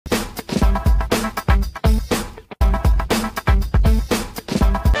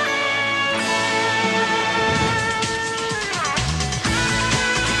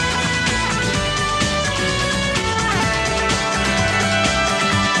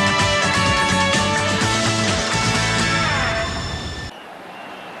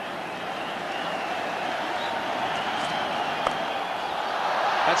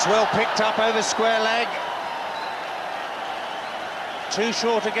That's well picked up over square leg. Too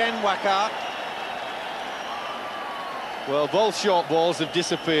short again, Wakar. Well, both short balls have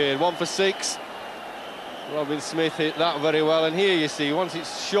disappeared. 1 for 6. Robin Smith hit that very well, and here you see, once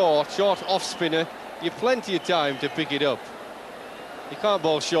it's short off spinner, you've plenty of time to pick it up. You can't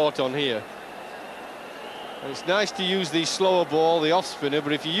bowl short on here. And it's nice to use the slower ball, the off spinner,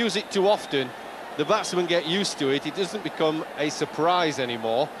 but if you use it too often, the batsmen get used to it. It doesn't become a surprise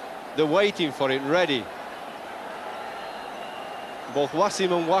anymore. They're waiting for it ready. Both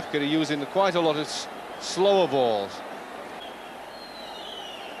Wasim and Wakar are using quite a lot of slower balls.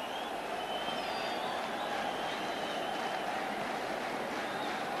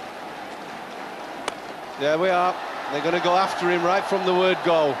 There we are. They're going to go after him right from the word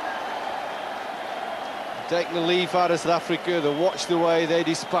go. Taking the leaf out of South Africa, they watch the way they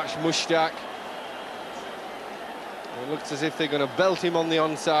dispatch Mushtaq. It looks as if they're going to belt him on the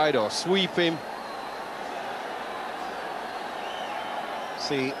onside or sweep him.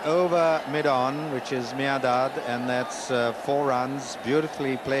 See, over mid-on, which is Miadad, and that's 4 runs,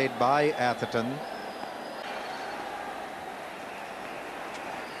 beautifully played by Atherton.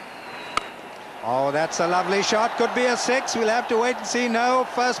 Oh, that's a lovely shot, could be a 6, we'll have to wait and see. No,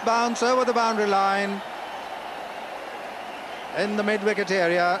 first bounce over the boundary line. In the mid-wicket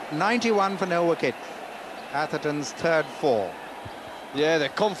area, 91 for no wicket. Atherton's third 4. Yeah, their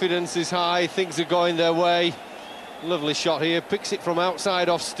confidence is high, things are going their way. Lovely shot here, picks it from outside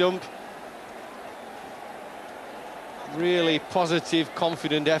off stump. Really positive,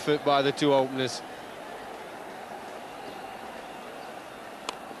 confident effort by the 2 openers.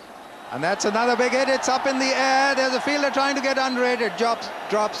 And that's another big hit, it's up in the air, there's a fielder trying to get under it, it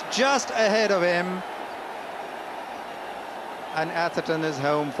drops just ahead of him. And Atherton is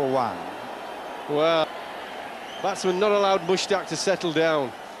home for 1. Well, batsman not allowed Mushtaq to settle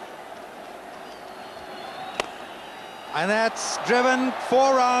down. And that's driven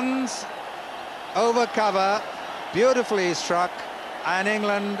 4 runs over cover, beautifully struck, and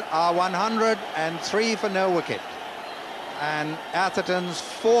England are 103 for no wicket. And Atherton's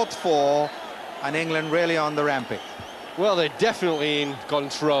 4th 4, and England really on the rampage. Well, they're definitely in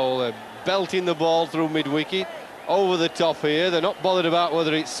control. They're belting the ball through mid-wicket, over the top here. They're not bothered about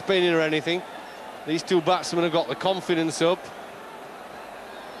whether it's spinning or anything. These 2 batsmen have got the confidence up.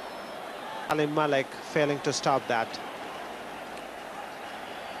 Salim Malik failing to stop that.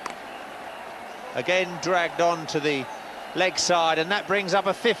 Again dragged on to the leg side, and that brings up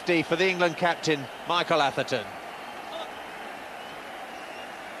a 50 for the England captain, Michael Atherton.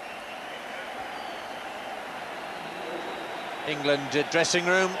 England dressing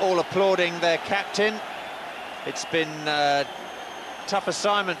room all applauding their captain. It's been a tough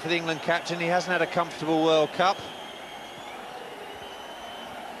assignment for the England captain. He hasn't had a comfortable World Cup.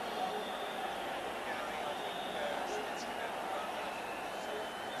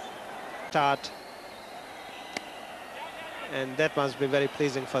 Start. And that must be very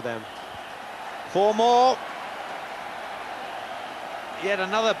pleasing for them. 4 more. Yet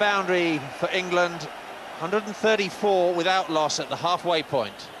another boundary for England. 134 without loss at the halfway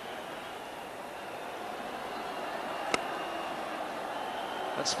point.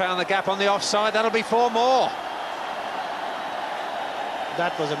 That's found the gap on the offside. That'll be 4 more.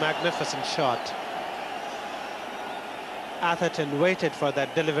 That was a magnificent shot. Atherton waited for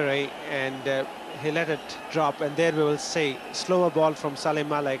that delivery and he let it drop, and there we will see slower ball from Salim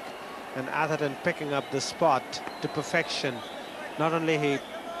Malik and Atherton picking up the spot to perfection. Not only he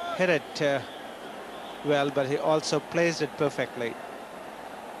hit it well, but he also placed it perfectly.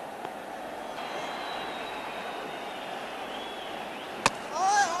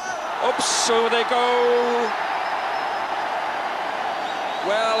 Oops, so they go.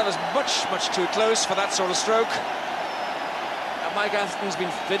 Well, it was much too close for that sort of stroke. Mike Atherton's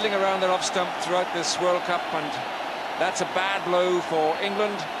been fiddling around their off stump throughout this World Cup, and that's a bad blow for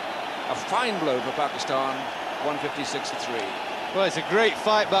England, a fine blow for Pakistan, 156 for 3. Well, it's a great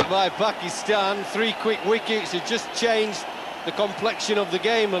fight back by Pakistan. 3 quick wickets have just changed the complexion of the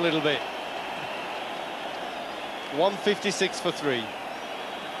game a little bit. 156 for 3.